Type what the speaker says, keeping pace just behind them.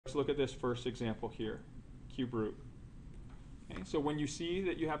Let's look at this first example here, cube root. Okay, so when you see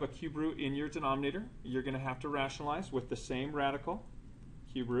that you have a cube root in your denominator, you're going to have to rationalize with the same radical,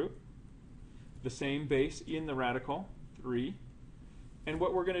 cube root, the same base in the radical, 3. And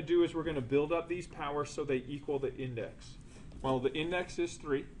what we're going to do is we're going to build up these powers so they equal the index. Well, the index is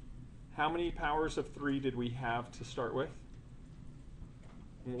 3. How many powers of 3 did we have to start with?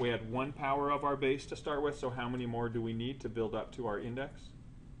 We had 1 power of our base to start with, so how many more do we need to build up to our index?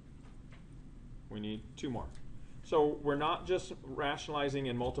 We need 2 more. So we're not just rationalizing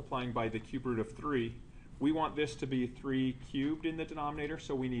and multiplying by the cube root of 3. We want this to be 3 cubed in the denominator,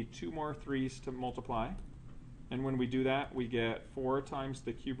 so we need 2 more 3's to multiply. And when we do that, we get 4 times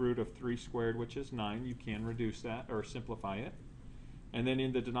the cube root of 3 squared, which is 9. You can reduce that or simplify it. And then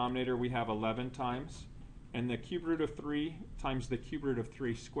in the denominator, we have 11 times. And the cube root of 3 times the cube root of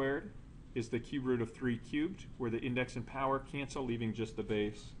 3 squared is the cube root of 3 cubed, where the index and power cancel, leaving just the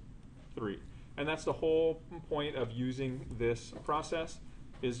base 3. And that's the whole point of using this process,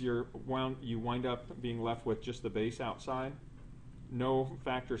 is you wind up being left with just the base outside. No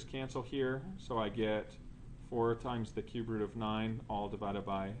factors cancel here, so I get 4 times the cube root of 9, all divided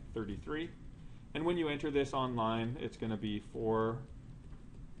by 33. And when you enter this online, it's going to be 4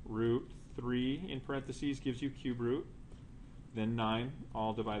 root 3 in parentheses gives you cube root, then 9,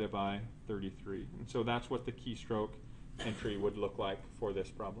 all divided by 33. And so that's what the keystroke entry would look like for this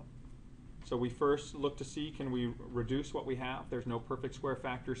problem. So we first look to see, can we reduce what we have? There's no perfect square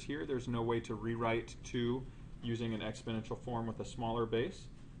factors here. There's no way to rewrite 2 using an exponential form with a smaller base.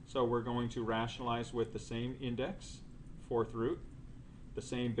 So we're going to rationalize with the same index, 4th root, the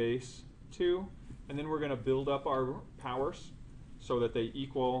same base, 2, and then we're going to build up our powers so that they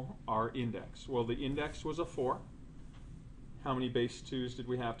equal our index. Well, the index was a 4. How many base 2's did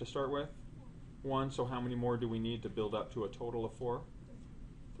we have to start with? 1. So how many more do we need to build up to a total of 4?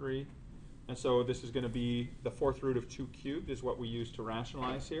 3. And so this is going to be the 4th root of 2 cubed is what we use to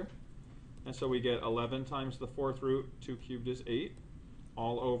rationalize here. And so we get 11 times the 4th root, 2 cubed is 8,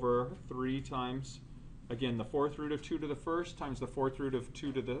 all over 3 times, again, the 4th root of 2 to the 1st times the 4th root of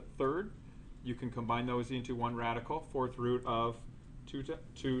 2 to the 3rd. You can combine those into one radical, 4th root of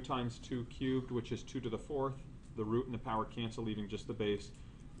 2 times 2 cubed, which is 2 to the 4th. The root and the power cancel, leaving just the base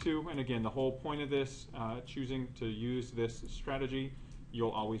 2. And again, the whole point of this, choosing to use this strategy,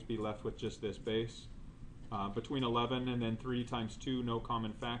 you'll always be left with just this base. Between 11 and then 3 times 2, no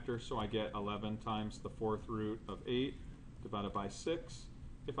common factor, so I get 11 times the 4th root of 8 divided by 6.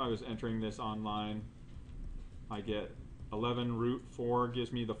 If I was entering this online, I get 11 root 4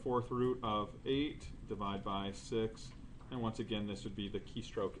 gives me the 4th root of 8 divided by 6. And once again, this would be the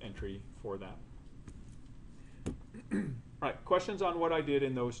keystroke entry for that. All right, questions on what I did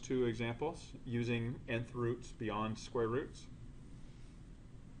in those 2 examples using nth roots beyond square roots?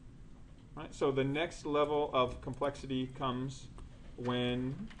 All right, so the next level of complexity comes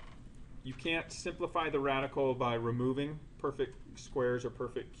when you can't simplify the radical by removing perfect squares or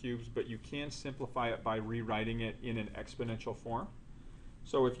perfect cubes, but you can simplify it by rewriting it in an exponential form.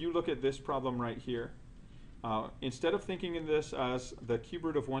 So if you look at this problem right here, instead of thinking of this as the cube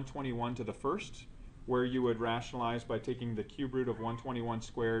root of 121 to the 1st, where you would rationalize by taking the cube root of 121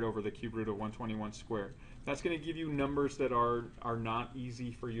 squared over the cube root of 121 squared. That's going to give you numbers that are not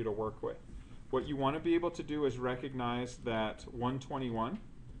easy for you to work with. What you want to be able to do is recognize that 121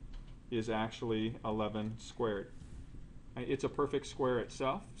 is actually 11 squared. It's a perfect square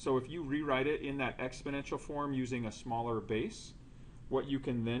itself. So if you rewrite it in that exponential form using a smaller base, what you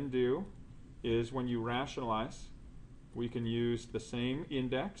can then do is when you rationalize, we can use the same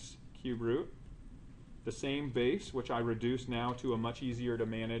index, cube root, the same base, which I reduce now to a much easier to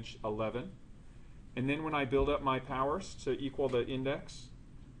manage 11. And then when I build up my powers to equal the index,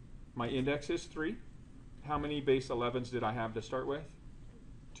 my index is 3. How many base 11s did I have to start with?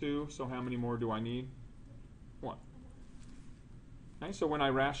 2. So how many more do I need? 1. Okay, so when I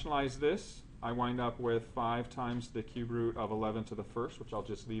rationalize this, I wind up with 5 times the cube root of 11 to the 1st, which I'll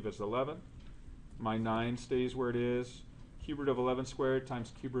just leave as 11. My 9 stays where it is. Cube root of 11 squared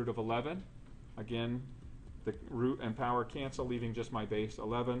times cube root of 11. Again, the root and power cancel, leaving just my base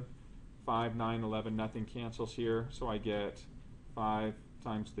 11. 5, 9, 11, nothing cancels here, so I get 5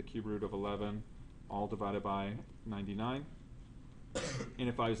 times the cube root of 11, all divided by 99. And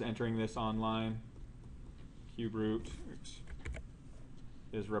if I was entering this online, cube root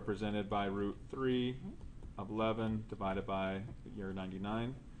is represented by root 3 of 11 divided by your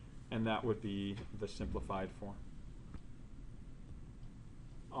 99, and that would be the simplified form.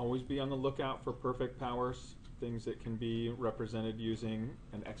 Always be on the lookout for perfect powers, things that can be represented using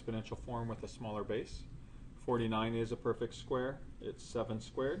an exponential form with a smaller base. 49 is a perfect square. It's 7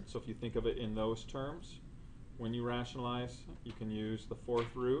 squared. So if you think of it in those terms, when you rationalize, you can use the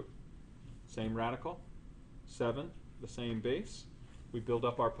fourth root, same radical, 7, the same base. We build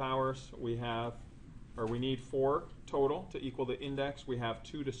up our powers. We need 4 total to equal the index. We have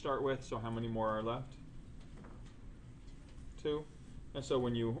 2 to start with, so how many more are left? 2. And so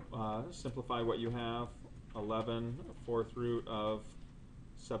when you simplify what you have, 11, fourth root of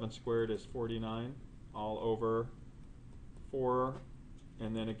 7 squared is 49, all over 4.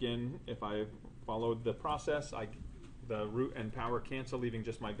 And then again, if I followed the process, the root and power cancel, leaving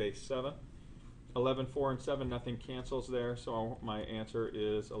just my base 7. 11, 4, and 7, nothing cancels there, so my answer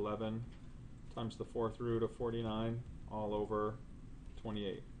is 11 times the fourth root of 49, all over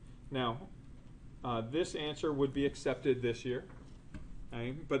 28. Now, this answer would be accepted this year,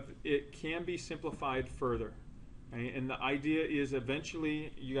 okay, but it can be simplified further. Okay, and the idea is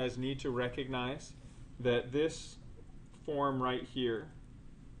eventually you guys need to recognize that this form right here,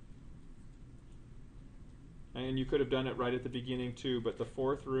 and you could have done it right at the beginning too, but the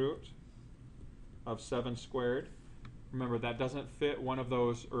fourth root of 7 squared, remember that doesn't fit one of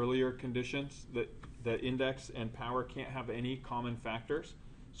those earlier conditions that the index and power can't have any common factors.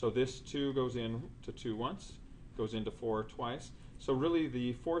 So this 2 goes into 2 once, goes into 4 twice. So really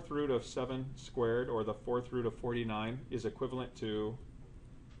the fourth root of 7 squared, or the fourth root of 49, is equivalent to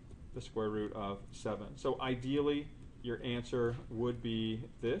the square root of 7. So ideally your answer would be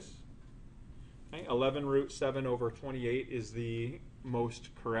this. Okay, 11 root 7 over 28 is the most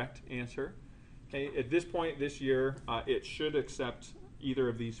correct answer. Okay, at this point this year, it should accept either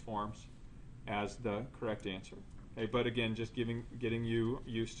of these forms as the correct answer. Okay, but again, just getting you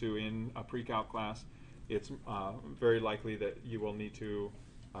used to in a pre-calc class, it's very likely that you will need to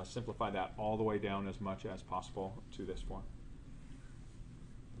simplify that all the way down as much as possible to this form.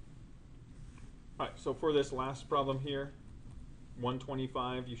 All right, so for this last problem here,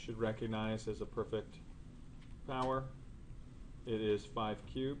 125 you should recognize as a perfect power. It is 5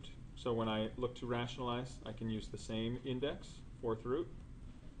 cubed. So when I look to rationalize, I can use the same index, fourth root,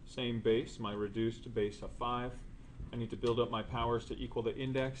 same base, my reduced base of 5. I need to build up my powers to equal the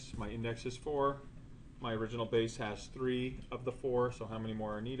index. My index is 4. My original base has 3 of the 4, so how many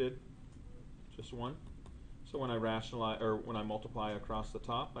more are needed? Just 1. So when I rationalize, or when I multiply across the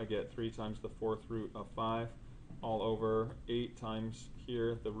top, I get 3 times the fourth root of 5, all over 8 times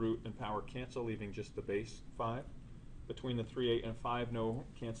here. The root and power cancel, leaving just the base 5. Between the 3, 8, and 5, no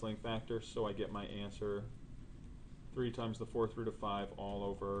canceling factors, so I get my answer 3 times the fourth root of 5 all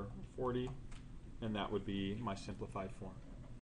over 40, and that would be my simplified form.